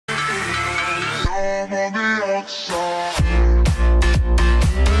I'm on the outside.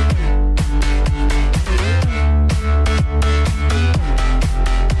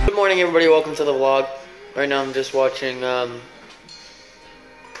 Good morning, everybody. Welcome to the vlog. Right now I'm just watching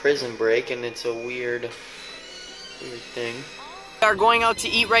Prison Break, and it's a weird thing. We are going out to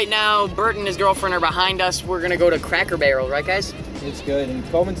eat right now. Bert and his girlfriend are behind us. We're gonna go to Cracker Barrel, right guys? It's good, and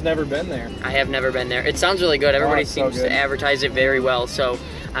Coleman's never been there. I have never been there. It sounds really good. Everybody seems to advertise it very well, so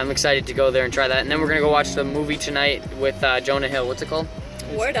I'm excited to go there and try that. And then we're gonna go watch the movie tonight with Jonah Hill. What's it called?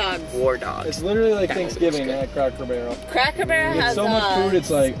 War Dogs. War Dogs. It's literally like Thanksgiving at Cracker Barrel. Cracker Barrel has so much food.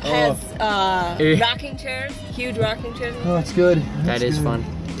 It's like rocking chairs, huge rocking chairs. Oh, it's good. That is fun.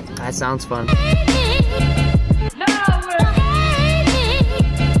 That sounds fun.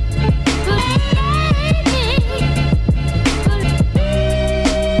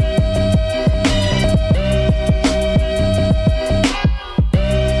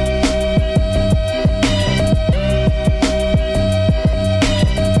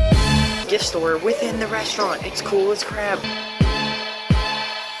 Gift store within the restaurant. It's cool as crap.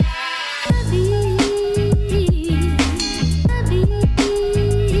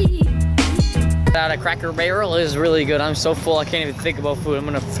 Out of Cracker Barrel is really good. I'm so full I can't even think about food. I'm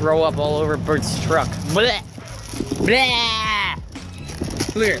gonna throw up all over Bert's truck. Blech! Blech!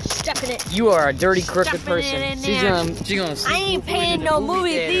 Look here. Stuffing it. You are a dirty, crooked Stuffing person. it in She's there. gonna I ain't paying no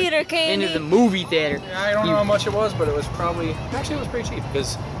movie theater, Candy. Into the movie theater. Yeah, I don't know how much it was, but it was probably, actually it was pretty cheap,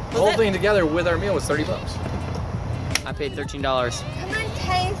 because the whole thing together with our meal was 30 bucks. I paid $13. Come on,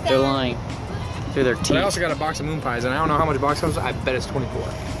 taste They're it. lying through their But teeth. I also got a box of moon pies, and I don't know how much a box comes. I bet it's 24.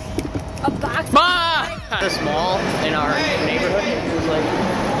 A box. This mall in our neighborhood is like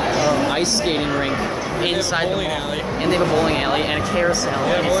an ice skating rink inside the mall. And they have a bowling alley and a carousel.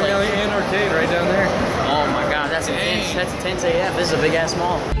 Yeah, and it's bowling alley and arcade right down there. Oh my god, that's intense. That's intense AF. This is a big ass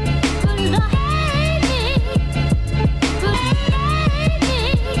mall.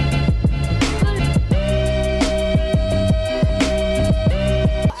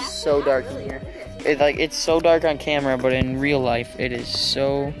 So dark in here. It's so dark on camera, but in real life it is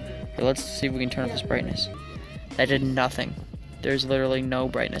so. Here, let's see if we can turn up this brightness. That did nothing. There's literally no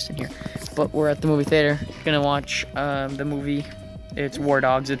brightness in here. But we're at the movie theater. Gonna watch the movie. It's War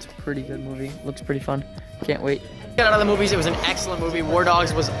Dogs. It's a pretty good movie. Looks pretty fun. Can't wait. Got out of the movies. It was an excellent movie. War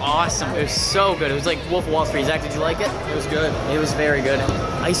Dogs was awesome. It was so good. It was like Wolf of Wall Street. Zach, did you like it? It was good. It was very good.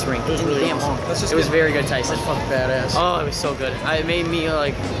 Ice rink. It was really damn long. It was very good, Tyson. That's fucking badass. Oh, it was so good. It made me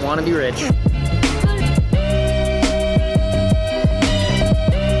like want to be rich.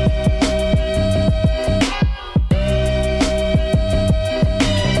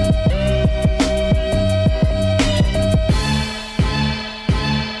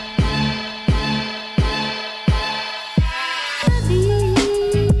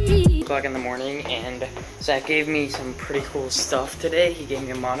 O'clock in the morning, and Zach gave me some pretty cool stuff today. He gave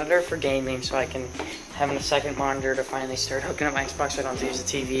me a monitor for gaming so I can have a second monitor to finally start hooking up my Xbox so I don't have to use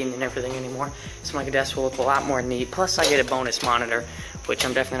the TV and everything anymore. So my desk will look a lot more neat. Plus I get a bonus monitor, which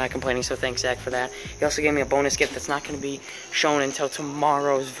I'm definitely not complaining, so thanks Zach for that. He also gave me a bonus gift that's not going to be shown until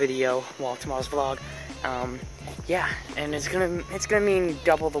tomorrow's video, well, tomorrow's vlog. Yeah, and it's gonna mean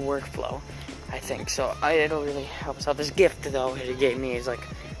double the workflow, I think. So it'll really help us out. This gift though he gave me is like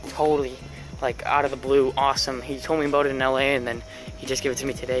totally like out of the blue awesome. He told me about it in LA and then he just gave it to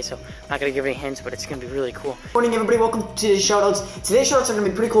me today, so I'm not gonna give any hints, but it's gonna be really cool. Morning everybody, welcome to shoutouts. Today's shoutouts are gonna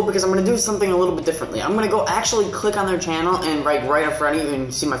be pretty cool because I'm gonna do something a little bit differently. I'm gonna go actually click on their channel and right in front of you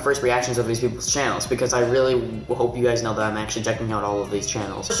and see my first reactions of these people's channels, because I really hope you guys know that I'm actually checking out all of these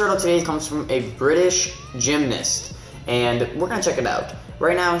channels. The shoutout today comes from a British gymnast, and we're gonna check it out.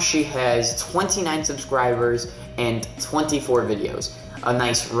 Right now she has 29 subscribers and 24 videos. A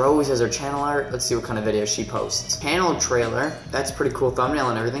nice rose as her channel art. Let's see what kind of videos she posts. Channel trailer, that's a pretty cool thumbnail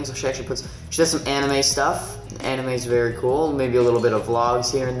and everything. So she does some anime stuff. Anime is very cool. Maybe a little bit of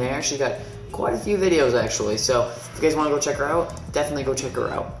vlogs here and there. She's got quite a few videos actually. So if you guys want to go check her out, definitely go check her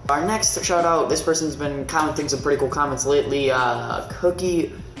out. Our next shout out, this person's been commenting some pretty cool comments lately.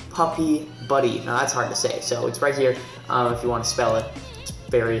 Cookie Puppy Buddy. Now that's hard to say. So it's right here if you want to spell it.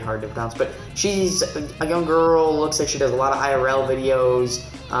 Very hard to pronounce, but she's a young girl, looks like she does a lot of IRL videos,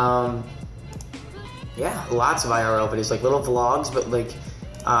 yeah, lots of IRL videos, like little vlogs, but like,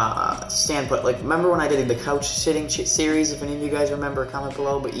 standpoint, like, remember when I did the couch sitting series, if any of you guys remember, comment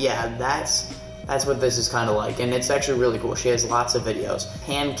below, but yeah, that's what this is kind of like, and it's actually really cool. She has lots of videos.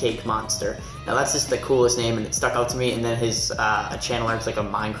 Pancake Monster. Now that's just the coolest name, and it stuck out to me, and then his channel art's like a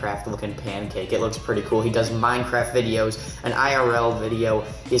Minecraft looking pancake. It looks pretty cool. He does Minecraft videos, an IRL video.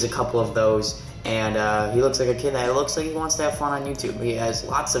 He has a couple of those, and he looks like a kid that looks like he wants to have fun on YouTube. He has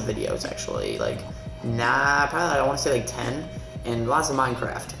lots of videos, actually, like, Nah, probably I want to say like 10. And lots of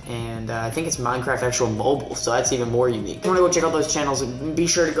Minecraft, and I think it's Minecraft actual mobile, so that's even more unique. If you want to go check out those channels, be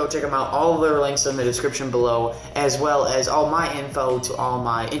sure to go check them out. All of their links are in the description below, as well as all my info to all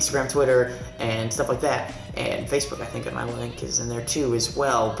my Instagram, Twitter, and stuff like that. And Facebook, I think my link is in there too as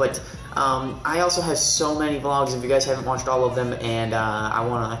well. But I also have so many vlogs if you guys haven't watched all of them, and I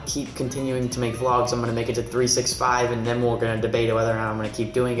want to keep continuing to make vlogs. I'm going to make it to 365, and then we're going to debate whether or not I'm going to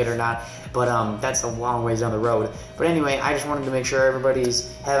keep doing it or not. But that's a long ways down the road. But anyway, I just wanted to make sure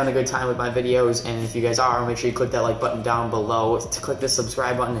everybody's having a good time with my videos, and if you guys are, make sure you click that like button down below, to click the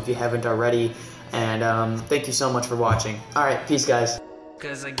subscribe button if you haven't already. And thank you so much for watching. Alright, peace guys.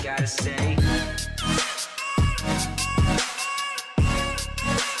 'Cause I gotta say